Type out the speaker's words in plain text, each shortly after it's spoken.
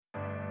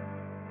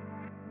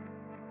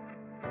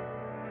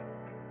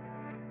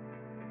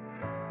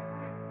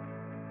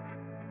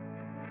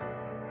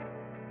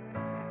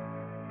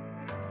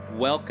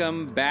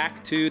Welcome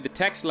back to the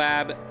Text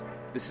Lab.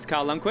 This is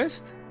Kyle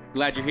Lundquist.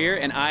 Glad you're here,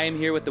 and I am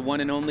here with the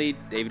one and only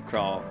David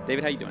Krall.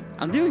 David, how you doing?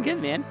 I'm doing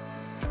good, man.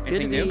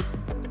 Anything good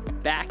to new? be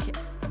back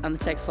on the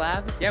Text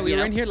Lab. Yeah, we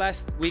were in here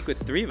last week with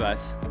three of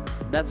us.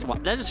 That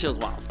just feels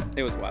wild.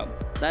 It was wild.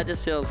 That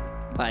just feels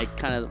like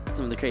kind of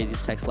some of the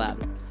craziest Text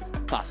Lab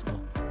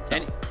possible.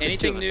 So,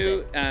 anything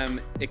new,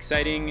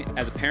 exciting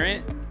as a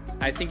parent?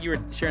 I think you were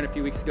sharing a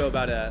few weeks ago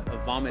about a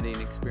vomiting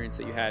experience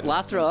that you had. A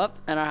lot of throw up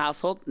in our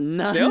household.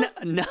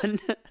 None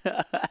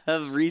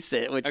of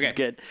recent, which is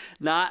good.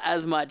 Not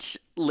as much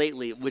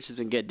lately, which has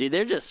been good. Dude,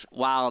 they're just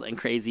wild and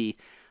crazy.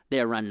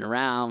 They're running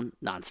around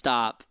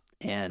nonstop,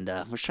 and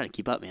we're just trying to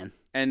keep up, man.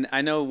 And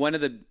I know one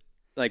of the,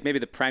 maybe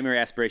the primary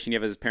aspiration you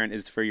have as a parent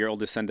is for your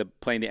oldest son to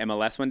play in the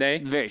MLS one day.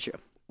 Very true.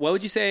 What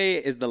would you say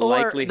is the or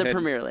likelihood? The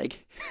Premier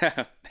League.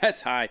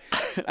 That's high.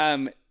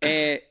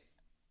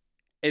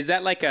 Is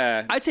that like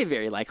a... I'd say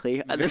very likely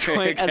at this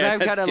point, as I'm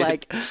kind of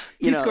like,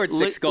 he scored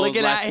 6 goals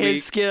looking last at week.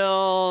 his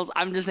skills.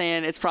 I'm just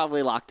saying it's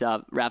probably wrapped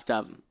up.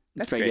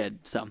 That's pretty great.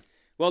 good. So,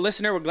 well,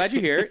 listener, we're glad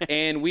you're here,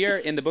 and we are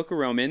in the book of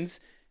Romans.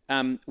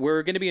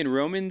 We're going to be in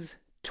Romans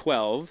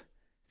 12,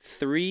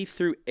 3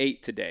 through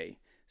 8 today.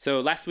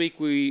 So last week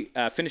we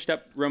finished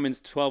up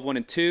Romans 12, 1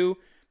 and 2,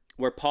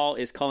 where Paul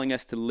is calling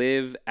us to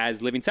live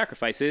as living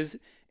sacrifices,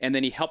 and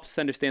then he helps us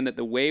understand that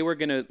the way we're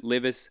going to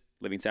live as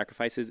living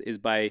sacrifices is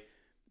by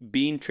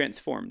being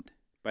transformed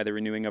by the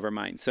renewing of our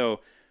mind.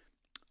 So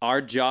our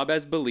job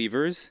as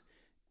believers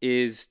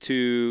is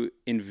to,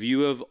 in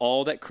view of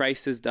all that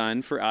Christ has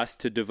done for us,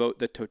 to devote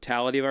the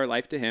totality of our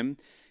life to him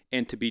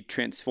and to be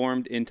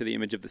transformed into the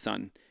image of the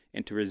Son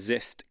and to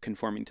resist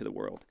conforming to the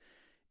world.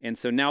 And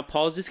so now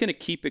Paul's just going to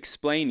keep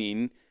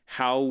explaining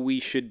how we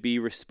should be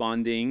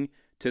responding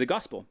to the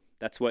gospel.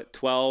 That's what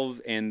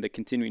 12 and the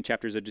continuing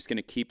chapters are just going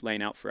to keep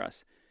laying out for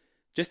us.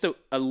 Just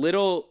a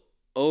little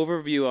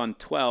overview on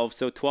 12.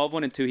 So 12,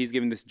 1 and 2, he's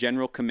giving this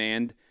general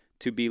command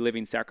to be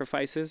living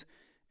sacrifices.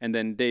 And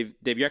then Dave,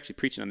 you're actually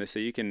preaching on this, so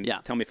you can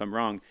tell me if I'm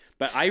wrong.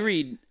 But I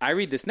read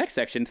this next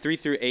section, 3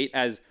 through 8,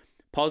 as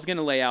Paul's going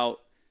to lay out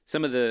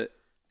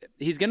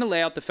he's going to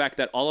lay out the fact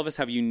that all of us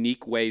have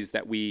unique ways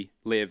that we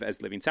live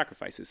as living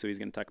sacrifices. So he's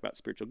going to talk about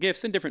spiritual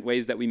gifts and different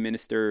ways that we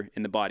minister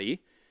in the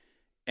body.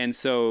 And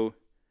so,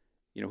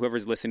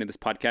 whoever's listening to this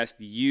podcast,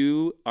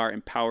 you are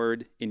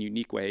empowered in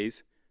unique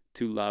ways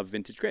to love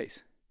vintage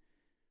grace.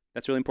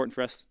 That's really important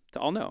for us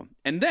to all know.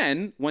 And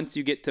then once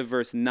you get to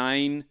verse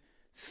 9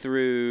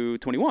 through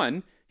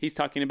 21, he's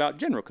talking about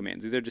general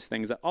commands. These are just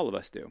things that all of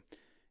us do.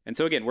 And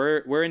so again,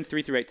 we're in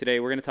 3 through 8 today.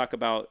 We're going to talk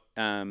about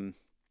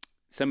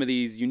some of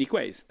these unique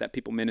ways that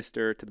people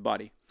minister to the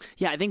body.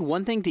 Yeah, I think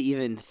one thing to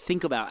even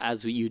think about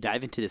as you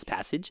dive into this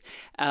passage,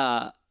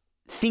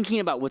 thinking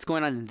about what's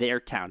going on in their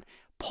town.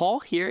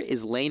 Paul here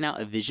is laying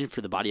out a vision for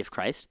the body of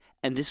Christ,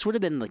 and this would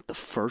have been like the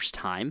first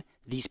time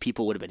these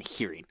people would have been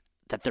hearing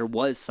that there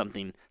was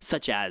something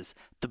such as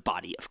the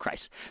body of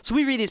Christ. So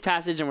we read these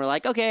passages and we're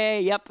like, okay,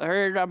 yep, I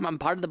heard I'm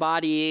part of the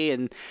body.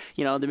 And,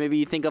 then maybe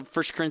you think of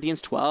 1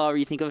 Corinthians 12, or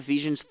you think of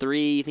Ephesians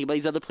 3, you think about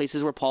these other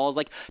places where Paul's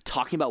like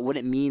talking about what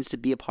it means to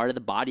be a part of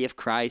the body of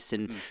Christ,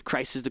 and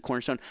Christ is the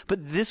cornerstone.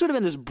 But this would have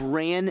been this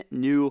brand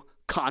new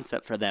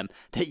concept for them,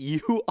 that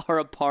you are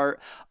a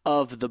part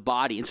of the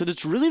body. And so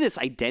there's really this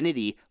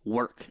identity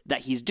work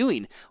that he's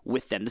doing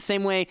with them. The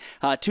same way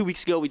 2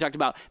 weeks ago we talked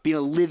about being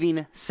a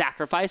living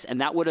sacrifice, and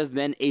that would have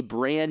been a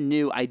brand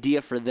new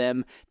idea for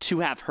them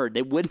to have heard.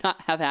 They would not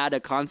have had a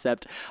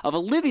concept of a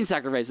living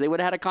sacrifice. They would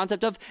have had a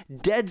concept of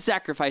dead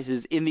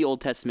sacrifices in the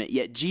Old Testament,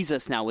 yet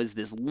Jesus now is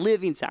this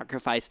living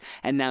sacrifice,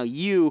 and now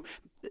you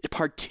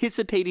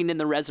participating in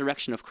the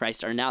resurrection of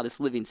Christ are now this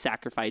living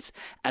sacrifice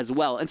as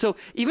well. And so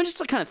even just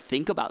to kind of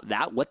think about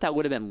that, what that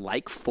would have been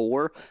like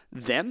for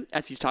them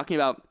as he's talking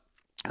about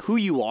who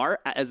you are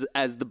as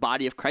the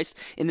body of Christ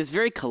in this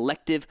very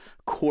collective,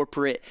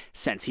 corporate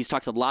sense. He's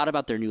talked a lot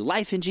about their new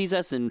life in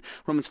Jesus. In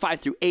Romans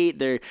 5 through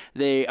 8,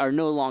 they are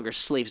no longer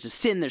slaves to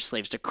sin. They're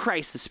slaves to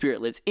Christ. The Spirit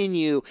lives in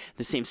you,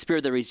 the same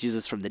Spirit that raised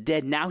Jesus from the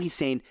dead. Now he's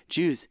saying,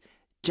 Jews,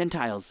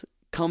 Gentiles,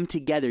 come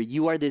together.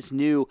 You are this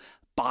new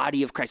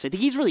body of Christ. I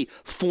think he's really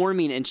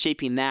forming and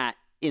shaping that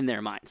in their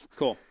minds.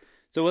 Cool.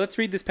 So let's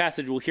read this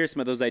passage. We'll hear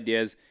some of those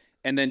ideas.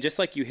 And then just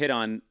like you hit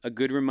on, a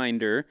good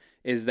reminder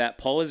is that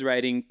Paul is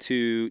writing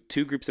to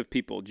 2 groups of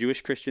people,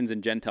 Jewish Christians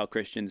and Gentile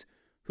Christians,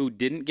 who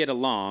didn't get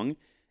along.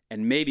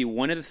 And maybe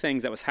one of the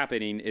things that was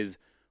happening is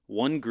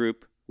one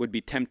group would be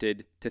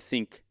tempted to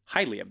think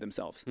highly of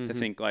themselves, to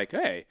think like,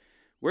 hey,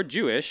 we're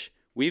Jewish.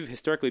 We've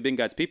historically been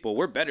God's people.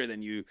 We're better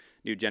than you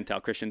new Gentile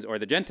Christians. Or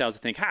the Gentiles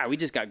think, we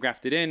just got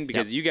grafted in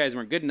because you guys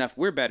weren't good enough.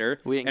 We're better.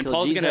 We didn't and kill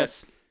Paul's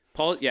Jesus.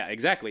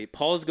 Exactly.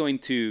 Paul's going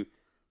to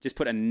just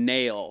put a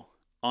nail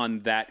on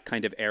that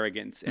kind of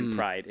arrogance and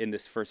pride in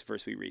this first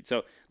verse we read.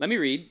 So let me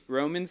read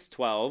Romans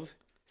 12,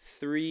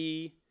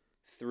 3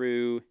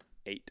 through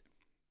 8.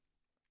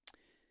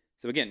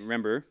 So again,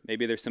 remember,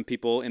 maybe there's some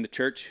people in the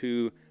church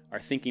who are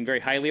thinking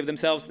very highly of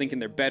themselves, thinking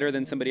they're better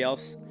than somebody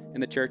else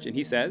in the church. And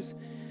he says,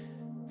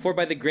 For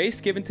by the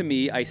grace given to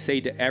me, I say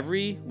to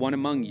every one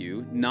among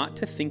you, not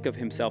to think of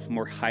himself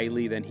more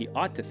highly than he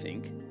ought to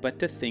think, but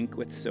to think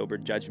with sober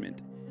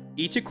judgment,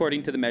 each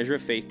according to the measure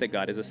of faith that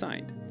God has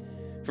assigned.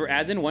 For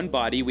as in one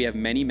body we have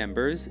many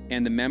members,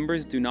 and the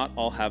members do not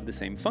all have the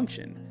same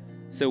function.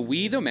 So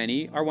we, though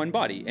many, are one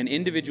body, and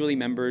individually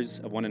members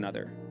of one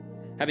another.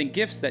 Having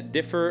gifts that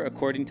differ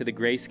according to the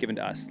grace given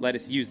to us, let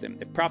us use them.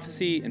 If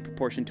prophecy, in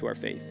proportion to our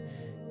faith.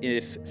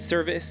 If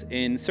service,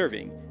 in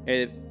serving.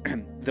 If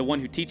the one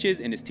who teaches,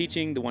 in his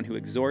teaching. The one who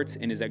exhorts,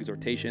 in his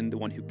exhortation. The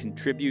one who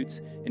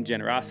contributes, in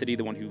generosity.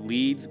 The one who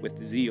leads,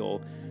 with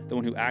zeal. The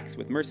one who acts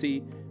with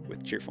mercy,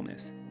 with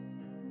cheerfulness.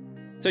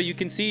 So you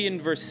can see in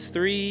verse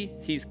 3,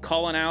 he's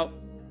calling out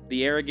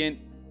the arrogant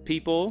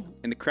people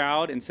in the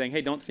crowd and saying,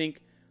 hey, don't think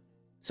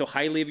so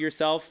highly of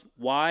yourself.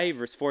 Why?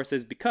 Verse 4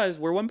 says, because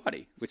we're one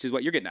body, which is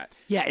what you're getting at.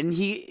 Yeah, and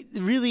he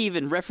really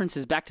even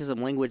references back to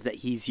some language that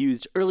he's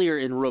used earlier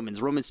in Romans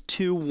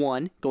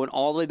 2:1, going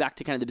all the way back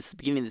to kind of the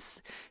beginning of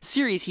this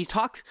series. He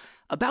talks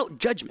about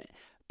judgment.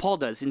 Paul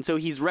does. And so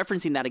he's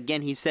referencing that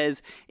again. He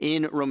says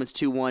in Romans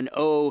 2:1,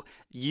 "Oh,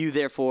 you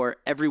therefore,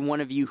 every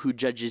one of you who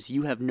judges,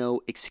 you have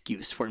no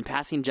excuse. For in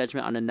passing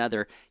judgment on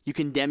another, you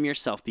condemn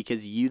yourself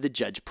because you, the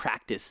judge,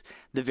 practice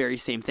the very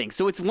same thing."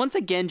 So it's once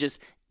again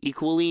just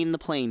equaling the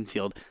playing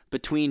field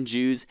between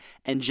Jews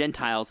and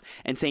Gentiles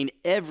and saying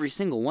every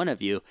single one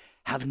of you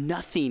have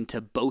nothing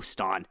to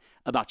boast on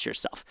about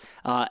yourself.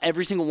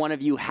 Every single one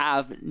of you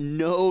have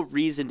no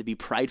reason to be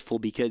prideful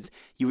because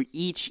you are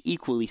each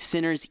equally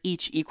sinners,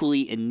 each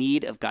equally in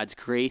need of God's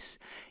grace,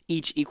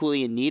 each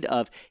equally in need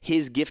of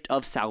his gift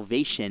of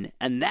salvation.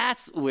 And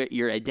that's where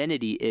your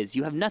identity is.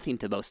 You have nothing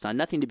to boast on,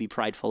 nothing to be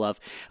prideful of.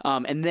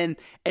 And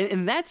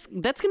that's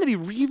going to be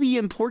really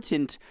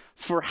important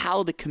for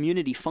how the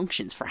community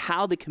functions, for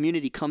how the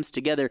community comes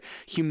together.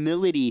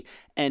 Humility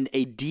and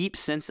a deep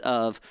sense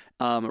of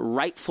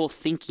rightful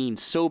thinking,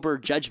 sober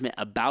judgment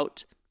about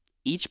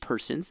each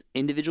person's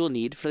individual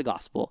need for the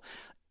gospel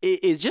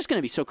is just going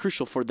to be so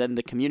crucial for then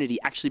the community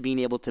actually being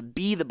able to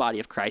be the body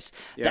of Christ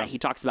that he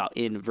talks about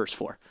in verse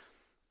 4.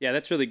 Yeah,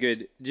 that's really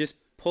good. Just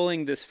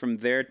pulling this from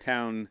their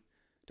town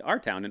to our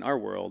town in our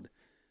world,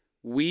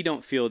 we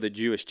don't feel the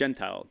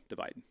Jewish-Gentile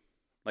divide.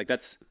 Like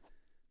that's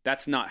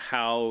not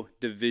how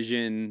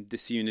division,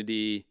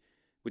 disunity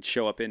would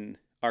show up in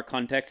our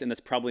context. And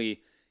that's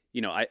probably,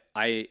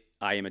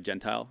 I am a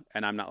Gentile,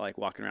 and I'm not like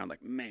walking around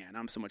like, man,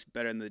 I'm so much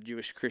better than the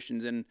Jewish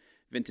Christians in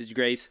Vintage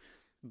Grace.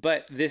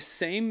 But this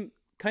same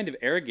kind of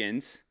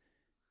arrogance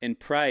and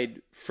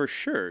pride for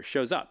sure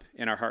shows up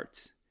in our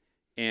hearts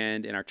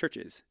and in our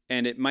churches.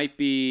 And it might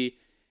be,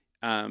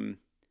 and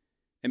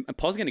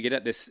Paul's going to get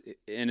at this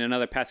in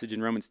another passage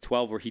in Romans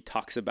 12 where he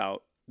talks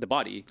about the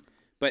body.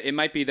 But it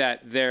might be that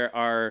there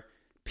are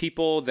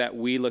people that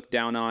we look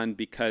down on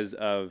because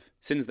of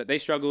sins that they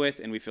struggle with,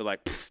 and we feel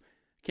like,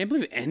 can't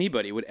believe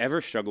anybody would ever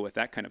struggle with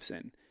that kind of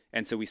sin.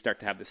 And so we start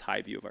to have this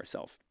high view of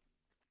ourselves.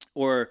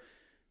 Or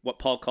what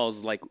Paul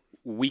calls like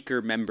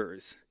weaker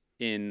members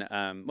in,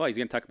 he's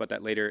going to talk about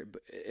that later.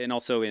 And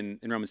also in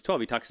Romans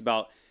 12, he talks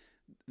about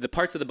the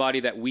parts of the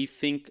body that we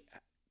think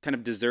kind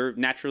of deserve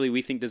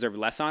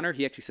less honor.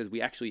 He actually says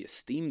we actually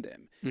esteem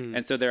them.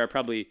 And so there are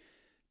probably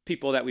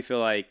people that we feel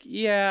like,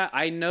 yeah,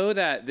 I know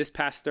that this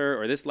pastor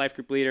or this life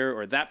group leader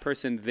or that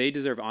person, they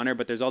deserve honor,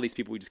 but there's all these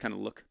people we just kind of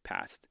look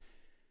past.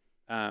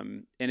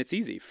 And it's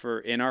easy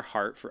in our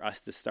heart for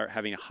us to start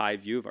having a high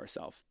view of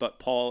ourselves. But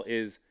Paul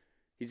he's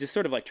just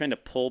sort of like trying to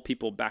pull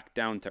people back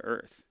down to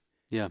earth.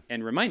 Yeah.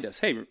 And remind us,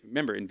 hey,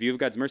 remember, in view of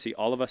God's mercy,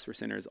 all of us were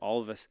sinners.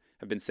 All of us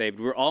have been saved.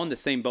 We're all in the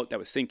same boat that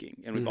was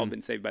sinking, and we've all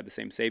been saved by the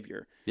same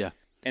Savior. Yeah.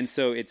 And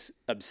so it's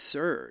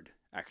absurd,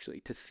 actually,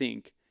 to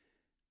think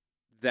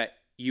that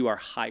you are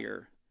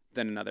higher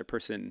than another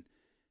person.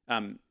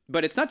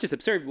 But it's not just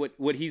absurd.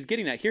 What he's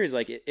getting at here is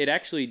like it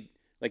actually,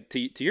 like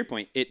to your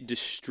point, it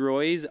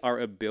destroys our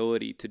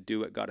ability to do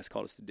what God has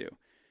called us to do.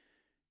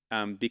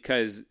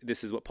 Because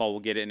this is what Paul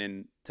will get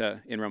in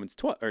Romans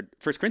 12 or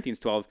 1 Corinthians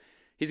 12.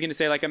 He's going to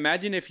say, like,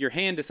 imagine if your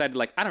hand decided,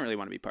 like, I don't really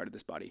want to be part of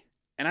this body,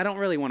 and I don't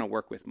really want to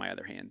work with my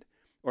other hand.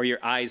 Or your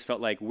eyes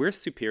felt like we're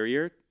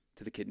superior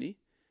to the kidney,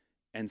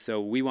 and so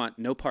we want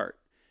no part.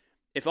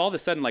 If all of a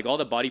sudden, like, all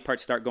the body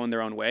parts start going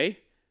their own way,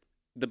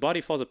 the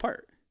body falls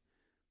apart.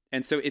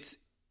 And so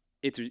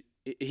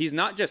he's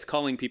not just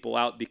calling people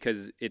out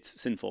because it's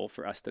sinful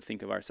for us to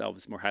think of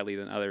ourselves more highly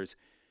than others.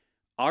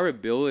 Our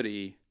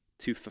ability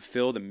to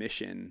fulfill the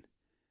mission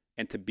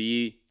and to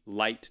be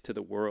light to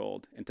the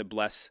world and to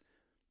bless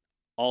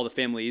all the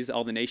families,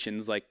 all the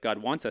nations like God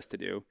wants us to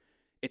do,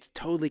 it's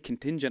totally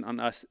contingent on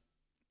us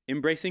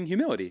embracing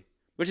humility,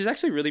 which is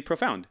actually really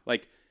profound.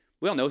 Like,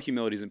 we all know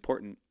humility is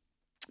important,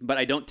 but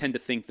I don't tend to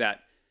think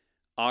that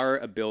our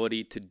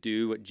ability to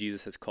do what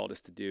Jesus has called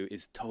us to do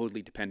is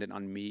totally dependent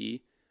on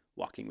me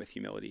walking with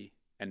humility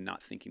and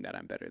not thinking that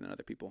I'm better than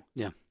other people.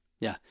 Yeah.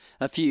 Yeah.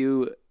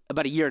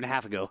 About a year and a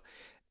half ago,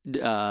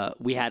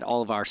 we had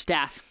all of our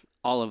staff,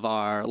 all of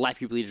our life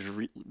group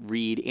leaders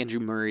read Andrew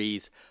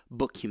Murray's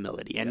book,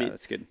 Humility. And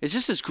that's good. It's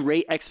just this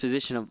great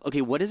exposition of, okay,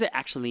 what does it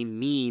actually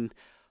mean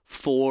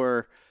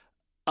for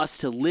us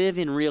to live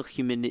in real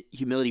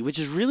humility, which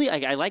is really,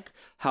 I like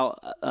how,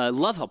 I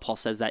love how Paul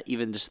says that,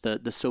 even just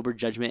the sober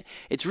judgment.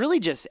 It's really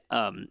just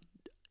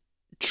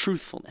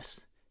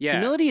truthfulness. Yeah.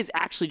 Humility is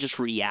actually just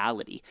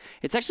reality.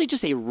 It's actually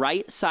just a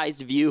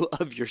right-sized view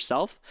of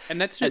yourself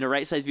and a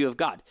right-sized view of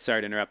God.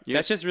 Sorry to interrupt.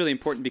 That's just really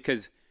important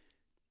because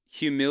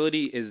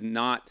humility is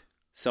not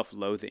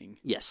self-loathing.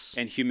 Yes.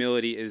 And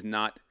humility is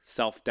not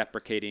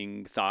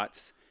self-deprecating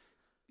thoughts.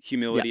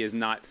 Humility is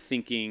not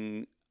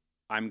thinking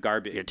I'm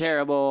garbage. You're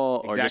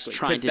terrible, or just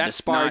trying to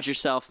disparage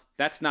yourself.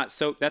 That's not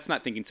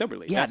thinking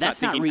soberly. Yeah, that's not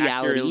thinking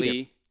reality accurately.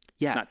 either.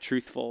 Yeah. It's not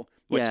truthful.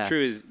 What's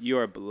true is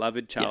you're a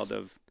beloved child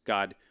of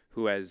God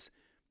who has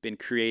been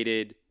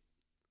created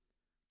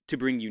to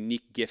bring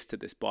unique gifts to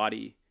this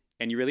body,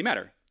 and you really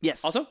matter.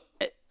 Yes. Also,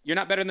 you're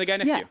not better than the guy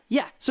next to you.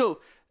 Yeah. So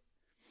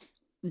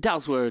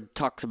Dallas Willard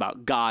talks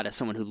about God as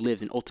someone who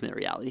lives in ultimate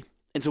reality.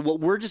 And so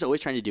what we're just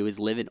always trying to do is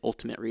live in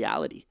ultimate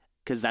reality,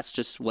 because that's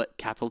just what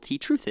capital T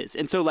truth is.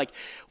 And so, like,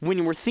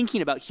 when we're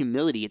thinking about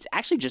humility, it's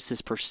actually just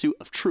this pursuit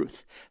of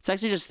truth. It's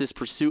actually just this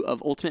pursuit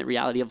of ultimate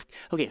reality of,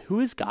 okay, who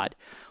is God?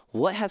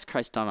 What has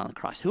Christ done on the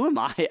cross? Who am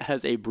I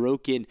as a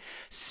broken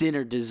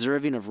sinner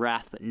deserving of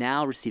wrath, but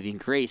now receiving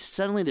grace?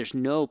 Suddenly there's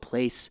no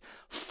place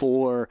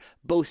for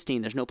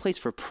boasting. There's no place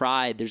for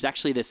pride. There's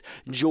actually this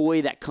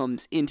joy that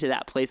comes into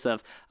that place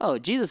of, oh,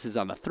 Jesus is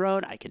on the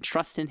throne. I can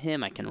trust in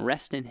him. I can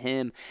rest in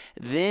him.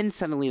 Then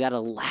suddenly that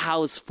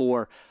allows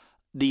for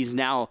these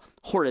now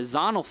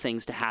horizontal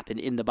things to happen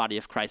in the body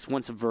of Christ.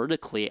 Once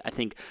vertically, I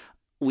think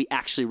we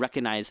actually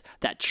recognize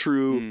that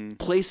true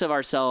place of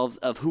ourselves,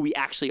 of who we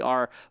actually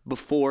are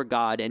before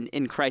God and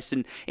in Christ.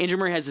 And Andrew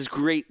Murray has this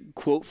great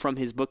quote from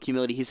his book,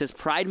 Humility. He says,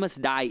 "Pride must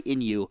die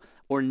in you,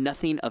 or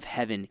nothing of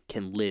heaven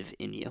can live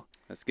in you."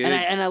 That's good.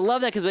 And I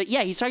love that because,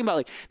 he's talking about,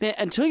 like, man,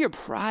 until your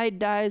pride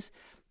dies,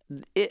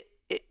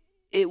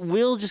 it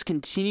will just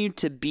continue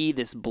to be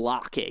this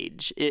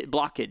blockage. It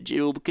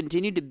will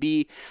continue to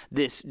be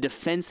this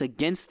defense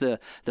against the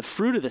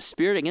fruit of the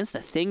Spirit, against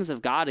the things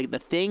of God, the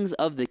things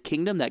of the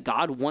kingdom that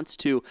God wants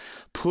to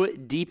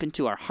put deep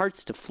into our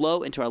hearts, to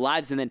flow into our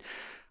lives. And then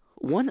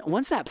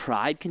once that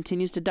pride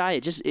continues to die,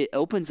 it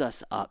opens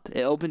us up.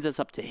 It opens us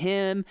up to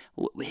Him,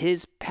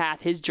 His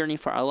path, His journey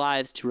for our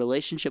lives, to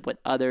relationship with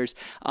others.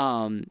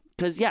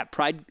 Because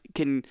pride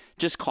can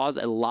just cause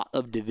a lot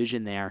of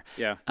division there.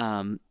 Yeah.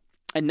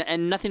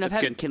 And nothing of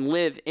heaven can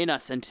live in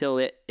us until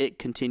it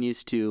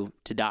continues to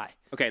die.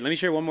 Okay, let me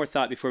share one more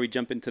thought before we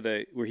jump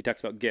into where he talks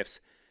about gifts,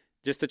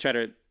 just to try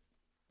to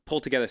pull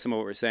together some of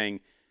what we're saying.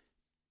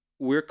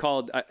 We're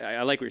called,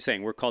 I like what you're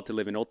saying, we're called to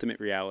live in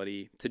ultimate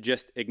reality, to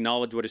just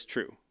acknowledge what is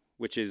true,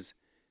 which is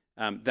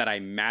that I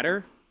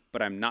matter,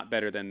 but I'm not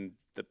better than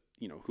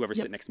whoever's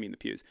sitting next to me in the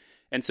pews.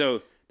 And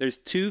so there's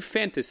two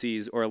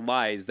fantasies or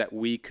lies that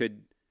we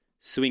could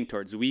swing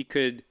towards. We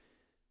could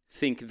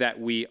think that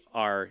we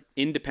are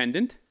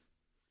independent,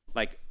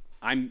 like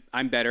I'm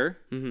better,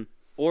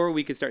 or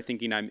we could start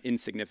thinking I'm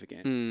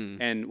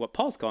insignificant. And what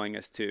Paul's calling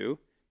us to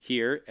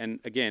here, and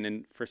again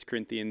in 1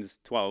 Corinthians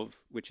 12,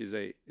 which is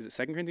it 2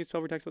 Corinthians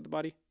 12 where he talks about the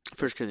body?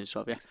 1 Corinthians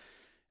 12,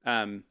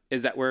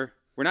 is that we're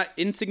not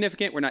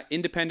insignificant, we're not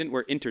independent,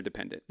 we're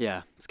interdependent.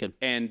 Yeah, it's good.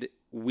 And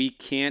we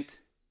can't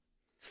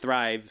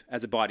thrive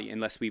as a body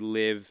unless we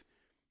live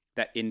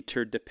that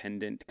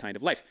interdependent kind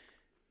of life.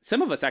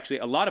 Some of us actually,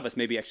 a lot of us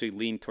maybe actually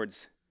lean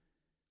towards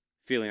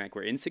feeling like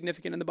we're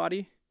insignificant in the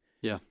body.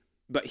 Yeah.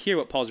 But here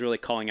what Paul's really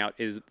calling out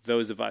is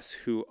those of us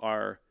who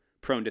are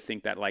prone to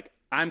think that, like,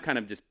 I'm kind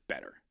of just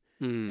better.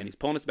 And he's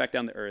pulling us back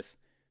down to earth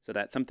so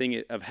that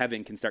something of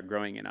heaven can start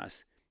growing in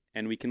us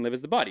and we can live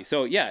as the body.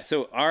 So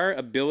our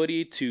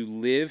ability to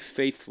live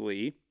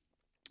faithfully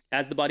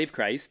as the body of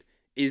Christ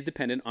is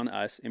dependent on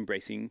us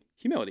embracing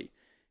humility.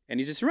 And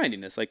he's just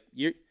reminding us, like,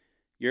 you're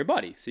a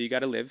body, so you got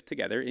to live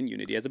together in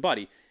unity as a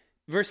body.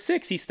 Verse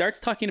 6, he starts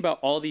talking about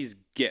all these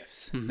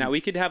gifts. Now, we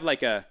could have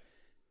like a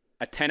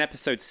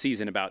 10-episode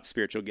season about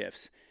spiritual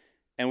gifts,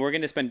 and we're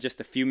going to spend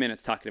just a few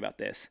minutes talking about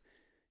this.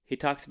 He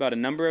talks about a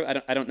number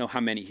of, I don't know how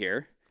many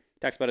here. He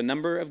talks about a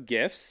number of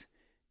gifts,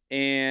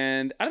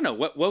 and I don't know,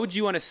 what would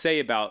you want to say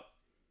about,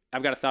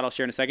 I've got a thought I'll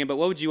share in a second, but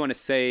what would you want to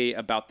say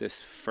about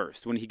this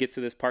first when he gets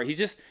to this part?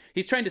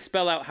 He's trying to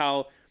spell out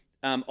how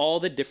all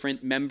the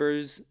different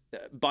members,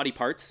 body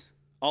parts,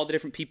 all the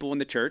different people in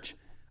the church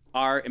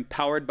are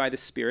empowered by the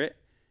Spirit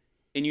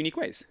in unique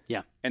ways.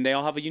 Yeah. And they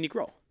all have a unique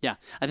role. Yeah.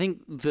 I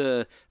think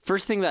the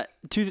first thing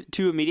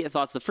two immediate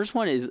thoughts. The first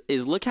one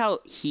is look how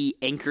he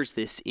anchors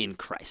this in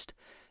Christ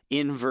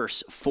in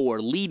verse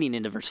 4, leading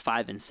into verse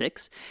 5 and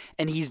 6.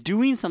 And he's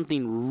doing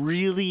something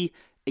really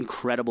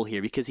incredible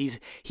here because he's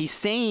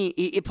saying,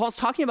 Paul's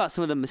talking about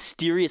some of the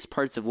mysterious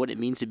parts of what it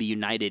means to be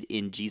united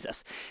in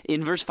Jesus.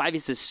 In verse 5, he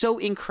says, "So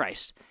in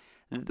Christ,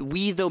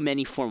 we, though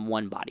many, form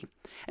one body."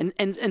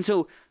 And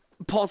so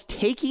Paul's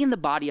taking the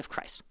body of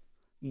Christ,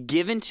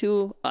 given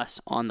to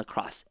us on the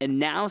cross, and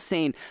now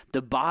saying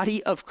the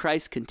body of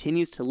Christ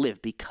continues to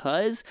live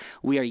because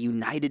we are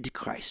united to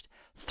Christ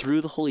through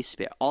the Holy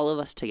Spirit, all of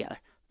us together.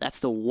 That's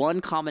the one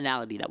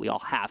commonality that we all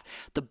have.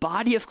 The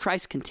body of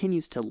Christ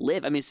continues to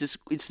live. I mean,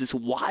 it's this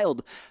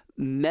wild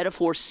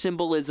metaphor,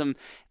 symbolism,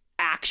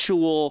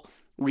 actual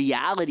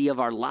reality of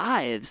our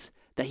lives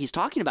that he's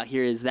talking about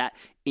here, is that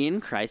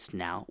in Christ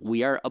now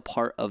we are a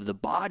part of the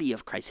body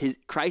of Christ.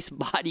 Christ's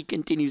body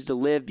continues to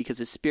live because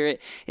his Spirit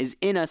is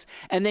in us.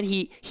 And then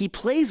he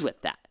plays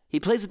with that. He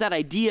plays with that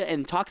idea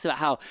and talks about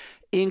how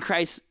in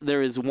Christ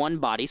there is one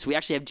body. So we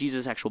actually have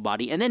Jesus' actual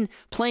body. And then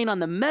playing on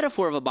the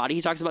metaphor of a body,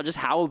 he talks about just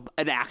how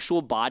an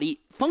actual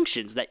body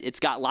functions, that it's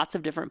got lots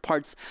of different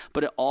parts,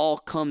 but it all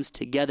comes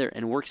together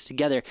and works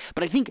together.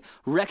 But I think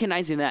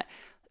recognizing that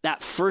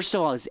first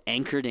of all is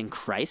anchored in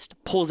Christ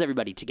pulls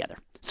everybody together.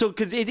 So,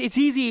 because it's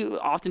easy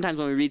oftentimes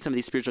when we read some of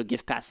these spiritual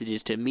gift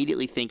passages to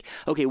immediately think,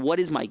 okay, what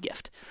is my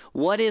gift?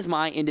 What is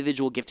my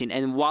individual gifting?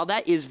 And while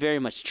that is very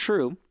much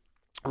true,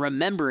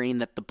 remembering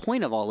that the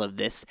point of all of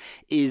this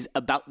is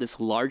about this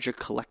larger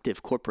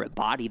collective corporate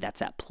body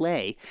that's at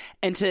play.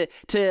 And to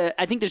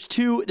I think there's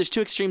two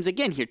extremes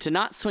again here, to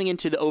not swing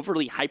into the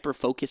overly hyper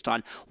focused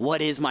on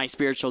what is my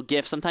spiritual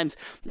gift. Sometimes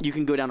you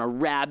can go down a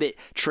rabbit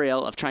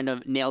trail of trying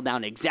to nail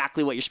down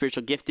exactly what your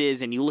spiritual gift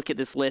is, and you look at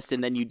this list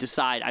and then you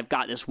decide, I've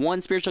got this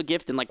one spiritual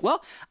gift, and like,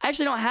 well, I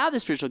actually don't have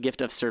the spiritual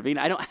gift of serving.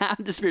 I don't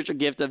have the spiritual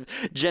gift of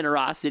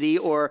generosity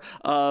or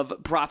of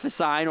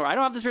prophesying, or I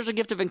don't have the spiritual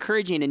gift of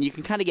encouraging, and you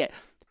can kind of get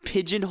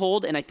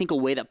pigeonholed, and I think a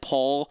way that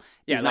Paul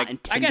is not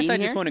intending. I guess I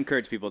here. just won't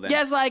encourage people then.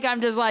 Yes,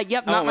 I'm just like,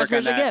 yep, not my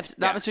spiritual gift.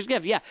 Not my spiritual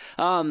gift, yeah.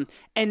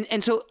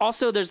 And so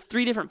also there's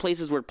 3 different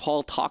places where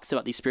Paul talks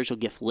about these spiritual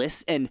gift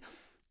lists, and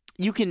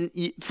you can,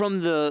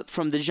 from the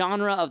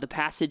genre of the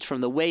passage, from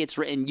the way it's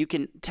written, you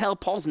can tell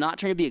Paul's not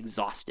trying to be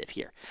exhaustive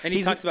here. And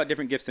he talks about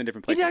different gifts in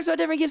different places. He talks about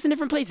different gifts in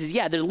different places.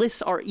 Yeah, their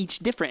lists are each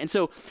different. And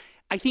so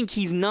I think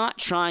he's not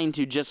trying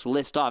to just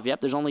list off,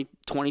 yep, there's only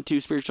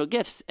 22 spiritual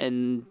gifts,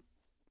 and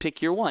pick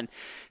your one.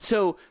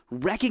 So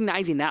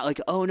recognizing that,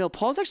 like, oh no,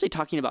 Paul's actually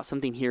talking about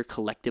something here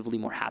collectively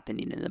more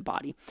happening in the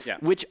body,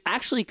 which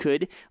actually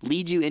could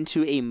lead you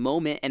into a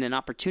moment and an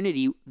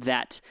opportunity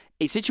that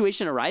a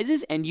situation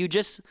arises and you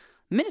just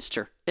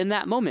minister in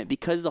that moment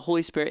because the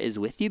Holy Spirit is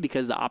with you,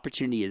 because the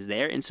opportunity is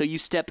there. And so you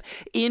step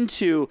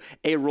into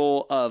a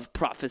role of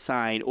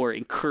prophesying or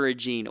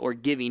encouraging or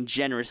giving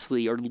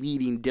generously or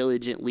leading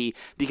diligently,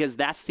 because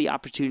that's the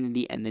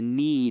opportunity and the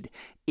need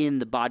in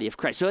the body of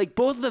Christ. So like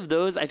both of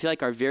those I feel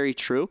like are very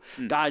true.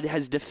 God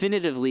has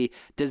definitively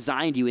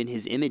designed you in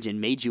his image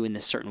and made you in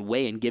this certain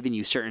way and given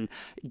you certain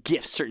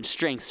gifts, certain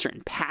strengths,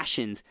 certain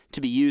passions to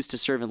be used to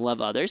serve and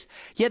love others.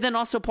 Yet then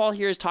also Paul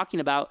here is talking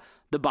about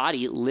the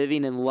body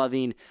living and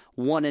loving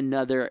one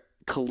another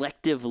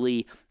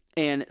collectively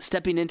and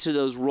stepping into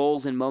those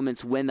roles and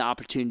moments when the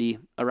opportunity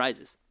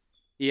arises.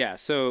 Yeah,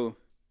 so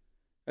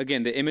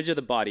again, the image of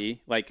the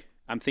body, like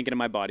I'm thinking of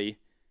my body,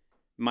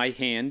 my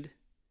hand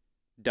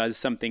does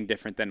something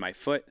different than my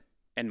foot,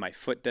 and my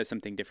foot does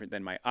something different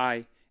than my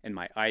eye, and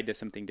my eye does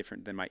something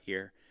different than my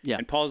ear. Yeah.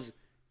 And Paul's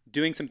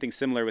doing something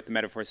similar with the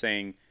metaphor,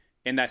 saying,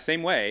 in that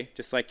same way,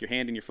 just like your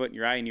hand and your foot and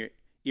your eye and your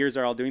ears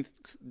are all doing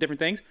different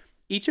things,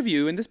 each of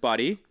you in this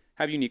body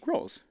have unique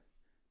roles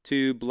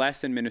to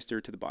bless and minister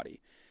to the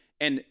body.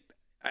 And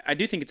I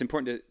do think it's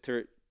important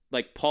to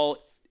like Paul,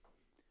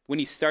 when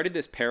he started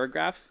this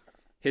paragraph,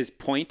 his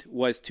point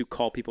was to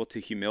call people to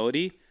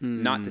humility,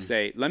 not to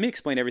say, let me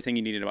explain everything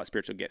you needed about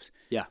spiritual gifts.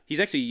 Yeah. He's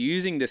actually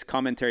using this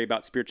commentary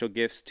about spiritual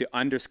gifts to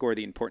underscore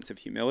the importance of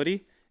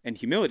humility. And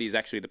humility is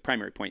actually the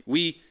primary point.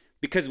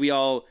 Because we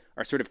all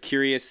are sort of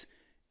curious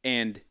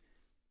and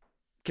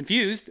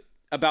confused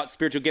about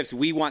spiritual gifts,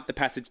 we want the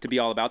passage to be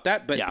all about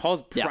that. But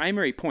Paul's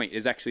primary point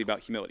is actually about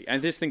humility. And I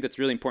just think that's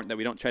really important that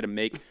we don't try to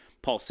make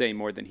Paul say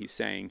more than he's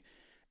saying.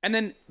 And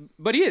then,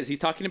 but he's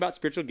talking about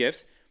spiritual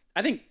gifts.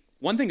 I think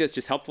one thing that's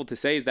just helpful to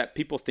say is that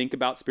people think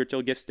about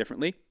spiritual gifts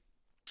differently.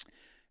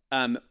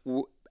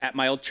 At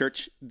my old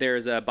church,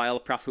 there's a Bible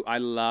prof who I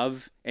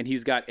love, and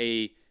he's got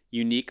a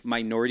unique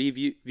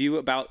minority view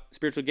about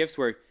spiritual gifts,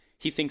 where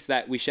he thinks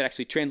that we should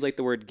actually translate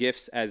the word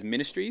gifts as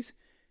ministries,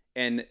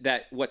 and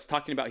that what's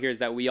talking about here is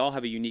that we all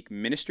have a unique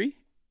ministry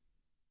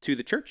to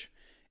the church,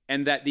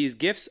 and that these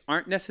gifts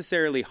aren't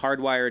necessarily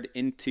hardwired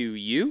into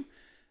you.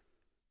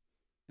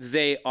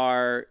 They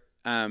are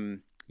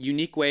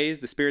unique ways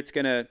the Spirit's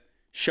going to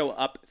show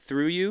up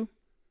through you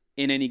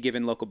in any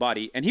given local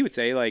body. And he would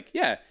say, like,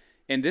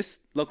 in this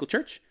local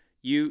church,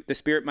 the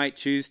Spirit might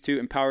choose to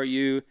empower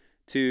you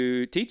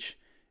to teach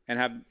and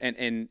have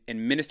and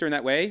minister in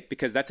that way,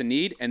 because that's a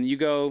need. And you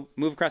go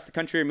move across the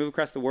country or move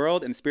across the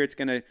world, and the Spirit's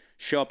going to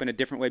show up in a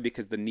different way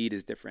because the need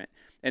is different.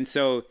 And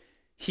so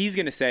he's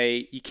going to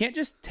say, you can't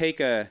just take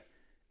an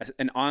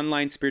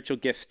online spiritual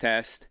gifts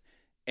test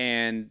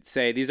and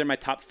say, these are my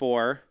top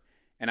 4.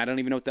 And I don't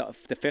even know what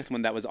the 5th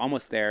one that was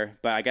almost there,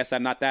 but I guess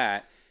I'm not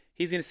that.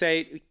 He's going to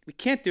say, we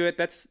can't do it.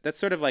 That's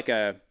sort of like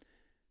a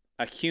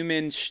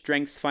human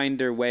strength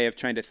finder way of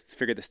trying to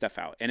figure this stuff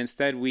out. And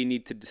instead, we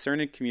need to discern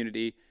in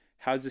community,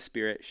 how's the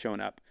Spirit showing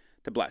up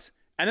to bless?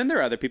 And then there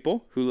are other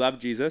people who love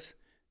Jesus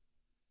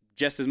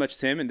just as much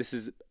as him, and this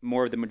is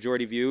more of the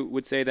majority view,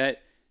 would say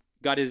that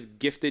God has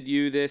gifted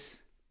you this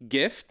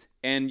gift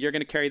and you're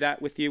going to carry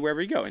that with you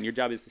wherever you go. And your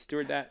job is to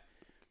steward that.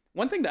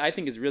 One thing that I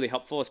think is really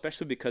helpful,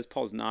 especially because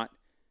Paul's not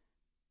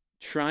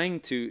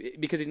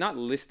because he's not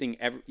listing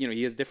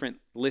he has different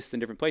lists in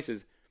different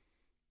places.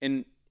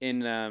 In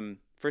 1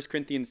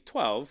 Corinthians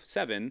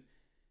 12:7,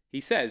 he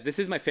says, this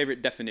is my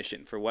favorite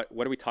definition for what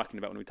are we talking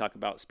about when we talk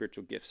about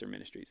spiritual gifts or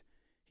ministries.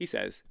 He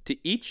says, to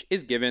each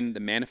is given the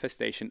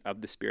manifestation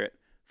of the Spirit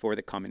for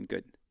the common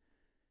good.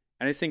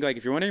 And I just think, like,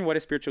 if you're wondering what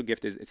a spiritual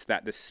gift is, it's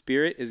that the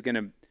Spirit is going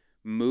to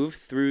move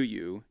through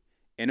you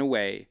in a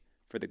way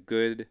for the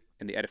good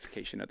and the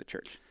edification of the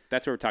church.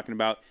 That's what we're talking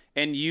about.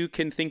 And you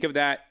can think of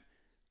that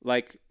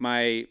like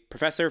my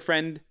professor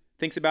friend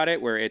thinks about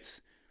it, where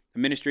it's a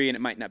ministry and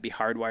it might not be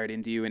hardwired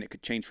into you and it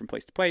could change from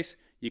place to place.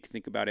 You can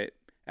think about it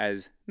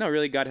as, no,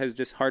 really, God has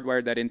just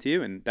hardwired that into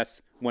you, and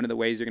that's one of the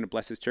ways you're going to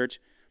bless his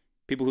church.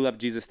 People who love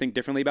Jesus think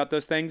differently about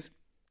those things.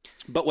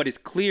 But what is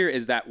clear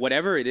is that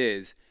whatever it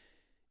is,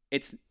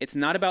 it's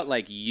not about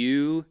like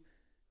you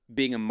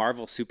being a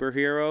Marvel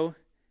superhero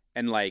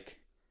and like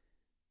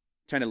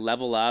trying to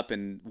level up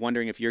and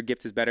wondering if your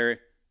gift is better.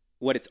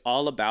 What it's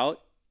all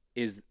about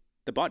is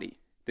the body,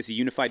 this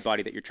unified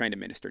body that you're trying to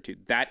minister to.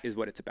 That is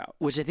what it's about.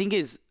 Which I think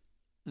is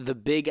the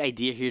big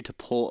idea here to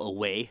pull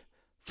away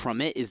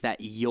from it, is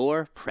that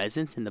your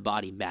presence in the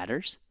body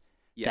matters.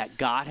 Yes. That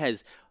God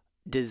has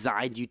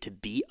designed you to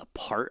be a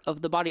part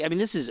of the body. I mean,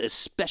 this is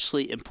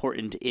especially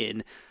important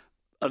in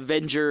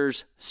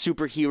Avengers,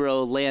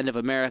 superhero, Land of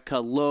America,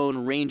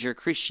 Lone Ranger,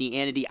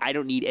 Christianity. I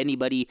don't need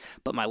anybody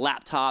but my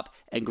laptop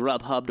and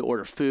Grubhub to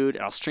order food,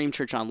 and I'll stream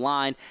church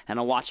online, and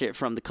I'll watch it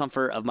from the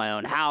comfort of my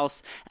own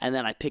house, and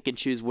then I pick and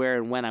choose where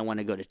and when I want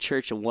to go to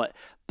church and what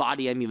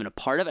body I'm even a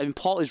part of. I mean,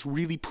 Paul is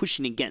really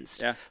pushing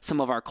against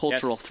some of our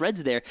cultural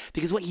threads there,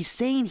 because what he's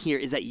saying here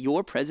is that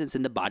your presence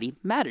in the body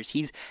matters.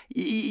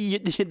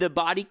 The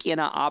body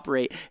cannot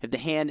operate if the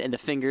hand and the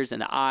fingers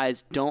and the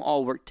eyes don't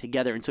all work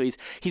together. And so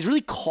he's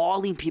really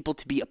calling people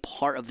to be a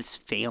part of this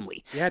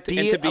family. Yeah,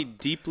 to be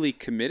deeply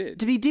committed.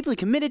 To be deeply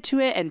committed to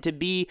it, and to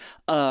be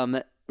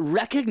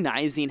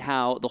recognizing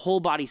how the whole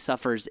body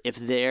suffers if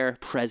their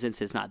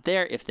presence is not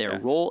there, if their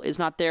role is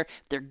not there,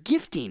 their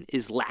gifting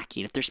is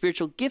lacking, if their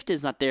spiritual gift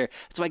is not there.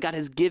 That's why God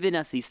has given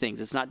us these things.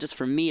 It's not just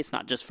for me. It's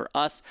not just for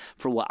us,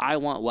 for what I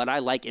want, what I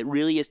like. It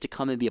really is to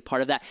come and be a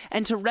part of that,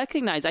 and to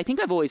recognize. I think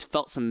I've always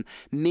felt some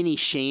mini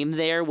shame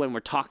there when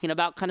we're talking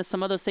about kind of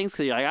some of those things,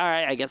 because you're like, all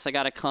right, I guess I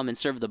got to come and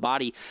serve the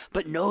body.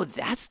 But no,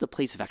 that's the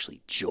place of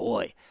actually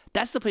joy.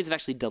 That's the place of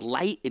actually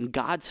delight in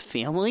God's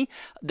family,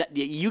 that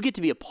you get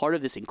to be a part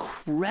of this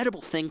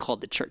incredible thing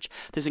called the church,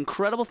 this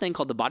incredible thing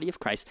called the body of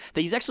Christ, that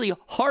he's actually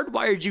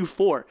hardwired you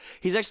for.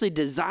 He's actually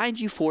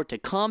designed you for, to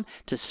come,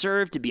 to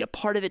serve, to be a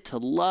part of it, to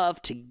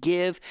love, to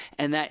give,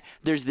 and that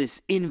there's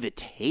this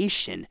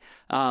invitation,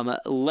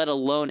 let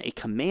alone a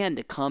command,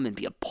 to come and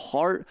be a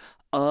part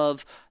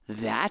of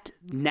that,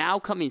 now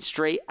coming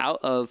straight out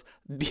of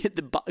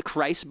the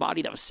Christ's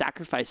body that was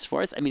sacrificed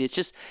for us. I mean, it's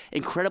just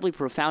incredibly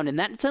profound, and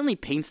that suddenly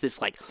paints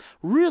this like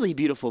really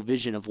beautiful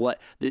vision of what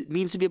it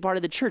means to be a part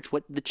of the church,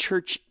 what the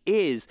church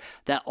is,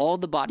 that all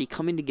the body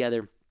coming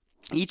together,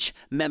 each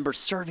member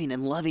serving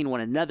and loving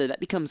one another. That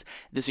becomes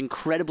this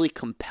incredibly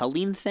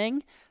compelling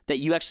thing that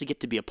you actually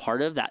get to be a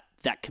part of, that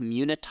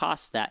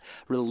communitas, that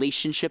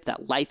relationship,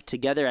 that life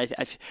together. I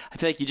feel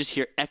like you just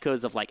hear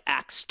echoes of like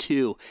Acts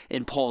 2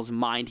 in Paul's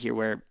mind here,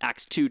 where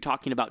Acts 2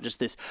 talking about just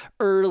this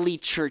early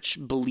church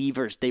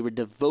believers, they were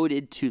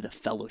devoted to the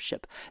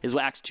fellowship, is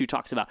what Acts 2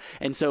 talks about.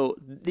 And so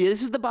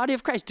this is the body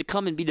of Christ, to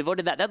come and be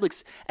devoted to that.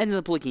 That ends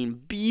up looking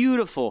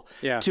beautiful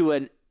to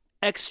an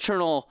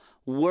external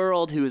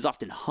world who is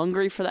often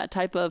hungry for that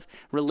type of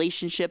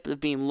relationship,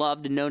 of being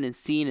loved and known and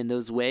seen in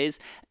those ways.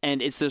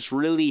 And it's this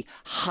really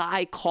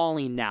high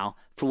calling now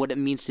for what it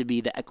means to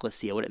be the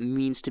ecclesia, what it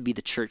means to be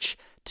the church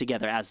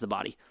together as the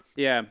body.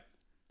 Yeah.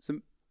 So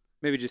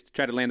maybe just to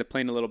try to land the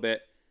plane a little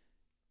bit,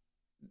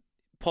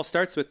 Paul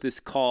starts with this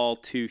call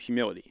to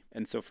humility.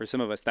 And so for some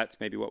of us, that's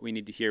maybe what we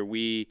need to hear.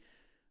 We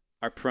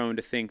are prone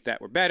to think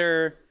that we're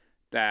better,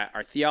 that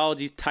our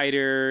theology's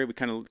tighter. We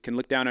kind of can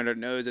look down at our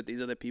nose at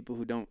these other people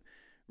who don't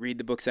read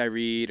the books I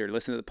read or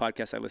listen to the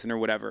podcasts I listen, or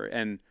whatever.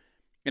 And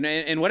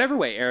in whatever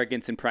way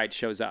arrogance and pride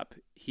shows up,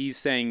 he's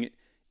saying,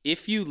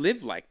 if you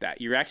live like that,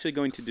 you're actually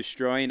going to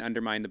destroy and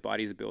undermine the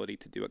body's ability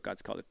to do what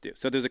God's called it to do.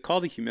 So there's a call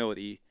to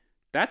humility.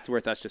 That's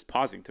worth us just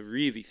pausing to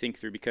really think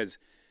through, because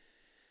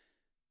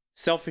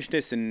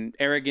selfishness and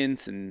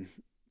arrogance and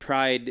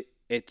pride,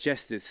 it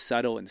just is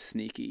subtle and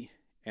sneaky,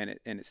 and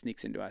it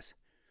sneaks into us.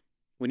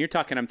 When you're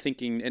talking, I'm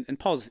thinking, and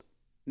Paul's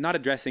not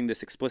addressing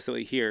this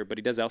explicitly here, but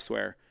he does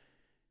elsewhere.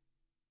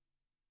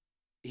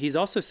 He's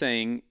also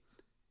saying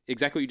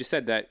exactly what you just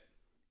said, that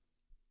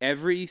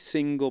every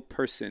single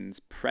person's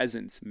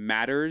presence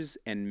matters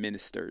and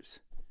ministers.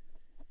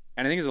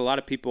 And I think there's a lot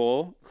of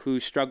people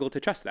who struggle to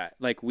trust that.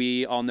 Like,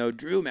 we all know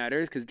Drew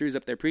matters because Drew's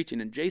up there preaching,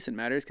 and Jason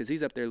matters because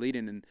he's up there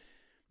leading, and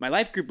my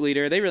life group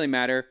leader, they really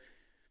matter.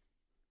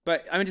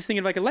 But I'm just thinking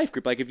of like a life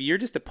group. Like, if you're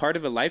just a part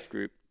of a life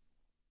group,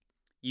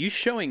 you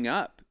showing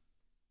up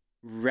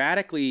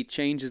radically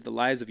changes the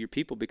lives of your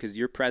people because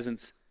your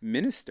presence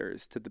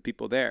ministers to the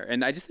people there.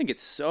 And I just think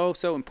it's so,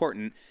 so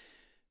important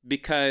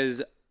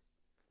because,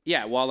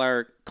 yeah, while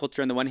our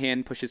culture on the one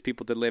hand pushes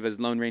people to live as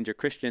Lone Ranger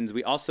Christians,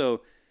 we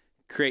also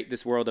create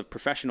this world of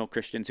professional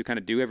Christians who kind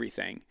of do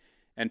everything.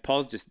 And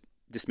Paul's just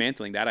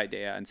dismantling that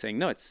idea and saying,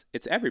 no, it's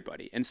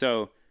everybody. And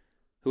so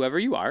whoever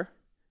you are,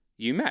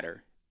 you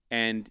matter.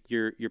 And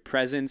your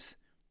presence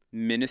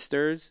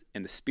ministers,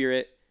 and the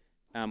Spirit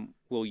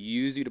will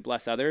use you to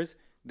bless others.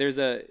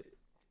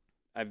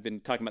 I've been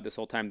talking about this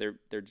whole time,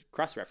 they're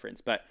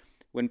cross-referenced, but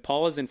when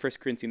Paul is in 1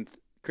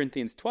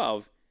 Corinthians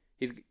 12,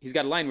 he's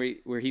got a line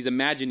where he's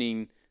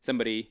imagining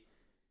somebody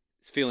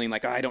feeling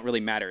like, oh, I don't really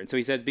matter. And so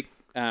he says,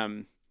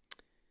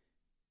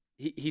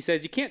 he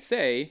says, you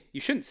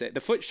shouldn't say,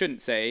 the foot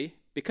shouldn't say,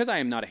 because I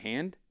am not a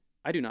hand,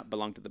 I do not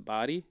belong to the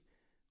body,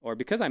 or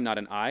because I'm not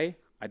an eye,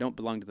 I don't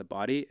belong to the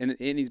body. And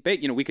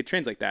we could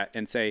translate that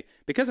and say,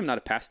 because I'm not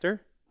a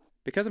pastor,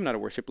 because I'm not a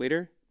worship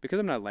leader, because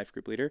I'm not a life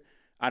group leader,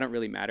 I don't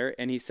really matter.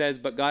 And he says,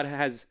 but God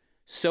has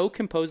so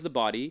composed the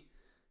body,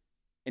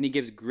 and he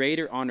gives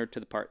greater honor to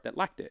the part that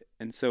lacked it.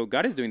 And so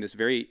God is doing this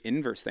very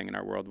inverse thing in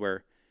our world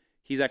where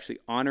he's actually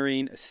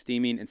honoring,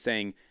 esteeming, and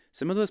saying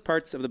some of those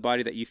parts of the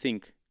body that you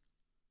think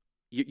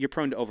you're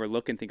prone to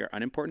overlook and think are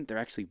unimportant, they're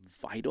actually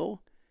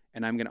vital,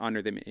 and I'm going to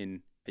honor them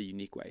in a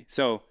unique way.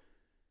 So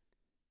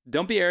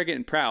don't be arrogant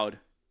and proud,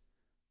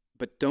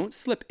 but don't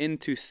slip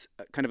into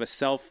kind of a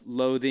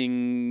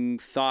self-loathing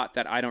thought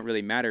that I don't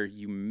really matter.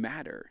 You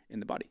matter in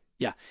the body.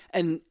 Yeah.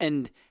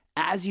 And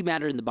as you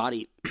matter in the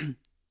body,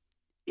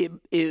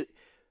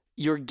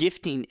 your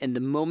gifting and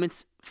the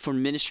moments for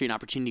ministry and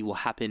opportunity will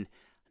happen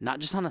not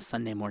just on a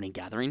Sunday morning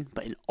gathering,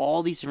 but in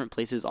all these different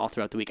places all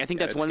throughout the week. I think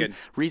that's one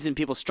reason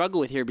people struggle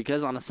with here,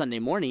 because on a Sunday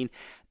morning,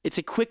 it's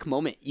a quick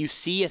moment. You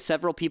see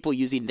several people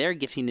using their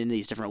gifting in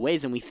these different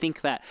ways, and we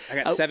think that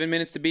I got 7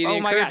 minutes to be the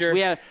encourager. Oh my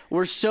gosh,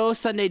 we're so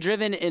Sunday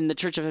driven in the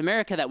Church of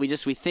America that we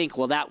think,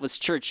 well, that was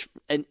church.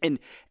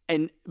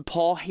 And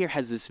Paul here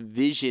has this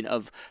vision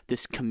of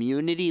this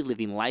community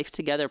living life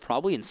together,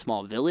 probably in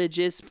small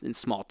villages, in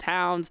small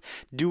towns,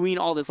 doing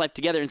all this life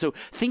together. And so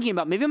thinking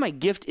about, maybe my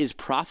gift is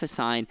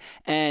prophesying,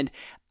 and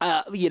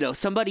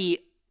somebody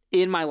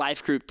in my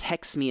life group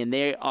texts me and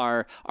they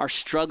are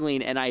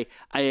struggling, and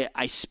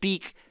I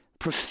speak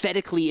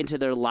prophetically into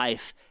their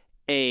life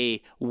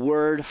a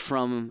word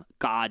from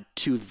God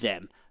to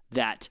them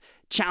that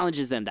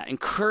challenges them, that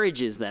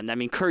encourages them.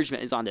 That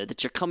encouragement is on there,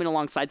 that you're coming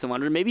alongside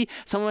someone, or maybe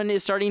someone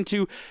is starting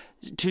to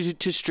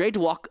stray, to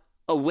walk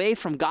away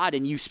from God,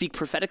 and you speak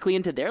prophetically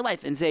into their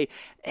life and say,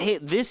 hey,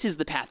 this is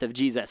the path of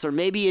Jesus. Or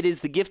maybe it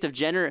is the gift of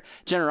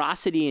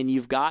generosity, and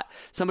you've got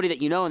somebody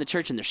that you know in the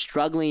church and they're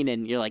struggling,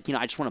 and you're like,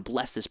 I just want to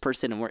bless this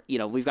person,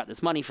 and we've got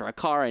this money for a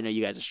car, I know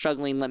you guys are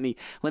struggling, let me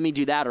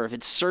do that. Or if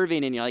it's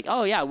serving and you're like,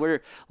 oh yeah,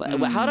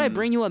 how do I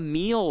bring you a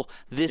meal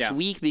this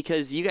week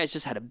because you guys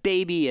just had a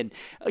baby? And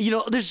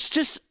there's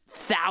just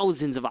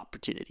thousands of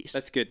opportunities.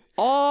 That's good.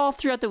 All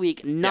throughout the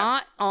week,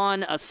 not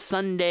on a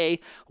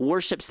Sunday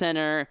worship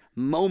center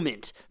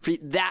moment.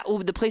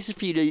 The places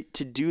for you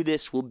to do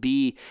this will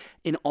be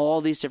in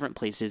all these different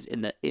places,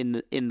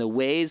 in the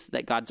ways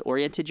that God's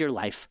oriented your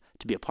life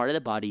to be a part of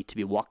the body, to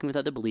be walking with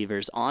other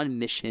believers on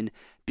mission,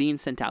 being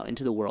sent out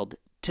into the world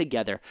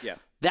together. Yeah.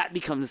 That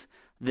becomes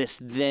this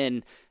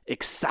then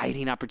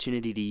exciting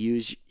opportunity to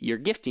use your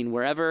gifting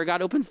wherever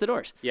God opens the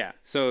doors. Yeah.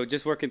 So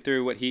just working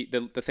through what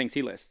the things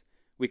he lists.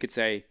 We could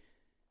say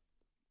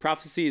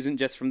prophecy isn't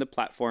just from the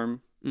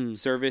platform.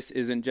 Service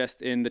isn't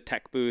just in the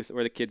tech booth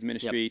or the kids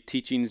ministry.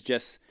 Teaching's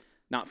just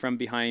not from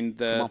behind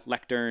the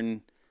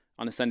lectern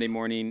on a Sunday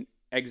morning.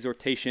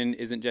 Exhortation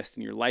isn't just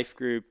in your life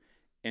group,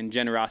 and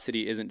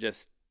generosity isn't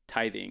just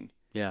tithing.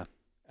 Yeah.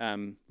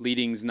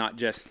 Leading's not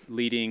just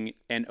leading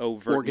an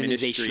overt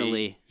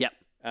organizationally.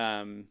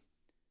 Ministry.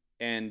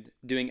 And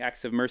doing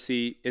acts of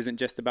mercy isn't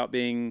just about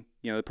being,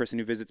 the person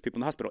who visits people in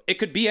the hospital. It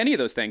could be any of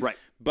those things, right?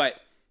 But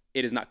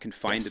it is not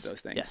confined to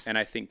those things. Yes. And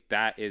I think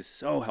that is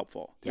so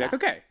helpful. Yeah. Like,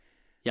 okay,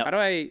 how do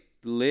I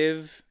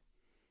live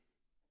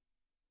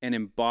and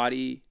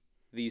embody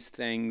these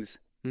things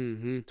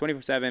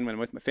 24/7 when I'm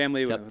with my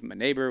family, when I'm with my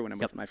neighbor, when I'm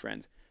with my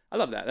friends? I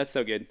love that. That's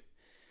so good.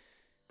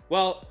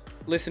 Well,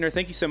 listener,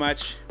 thank you so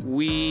much.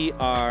 We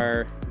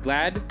are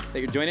glad that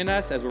you're joining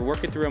us as we're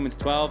working through Romans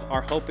 12.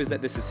 Our hope is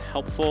that this is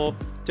helpful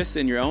just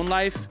in your own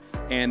life,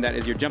 and that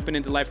as you're jumping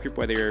into life group,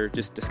 whether you're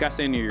just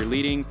discussing or you're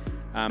leading,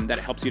 that it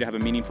helps you to have a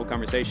meaningful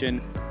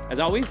conversation. As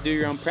always, do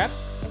your own prep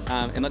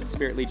and let the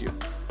Spirit lead you.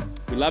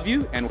 We love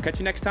you, and we'll catch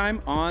you next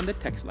time on the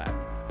Text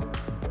Lab.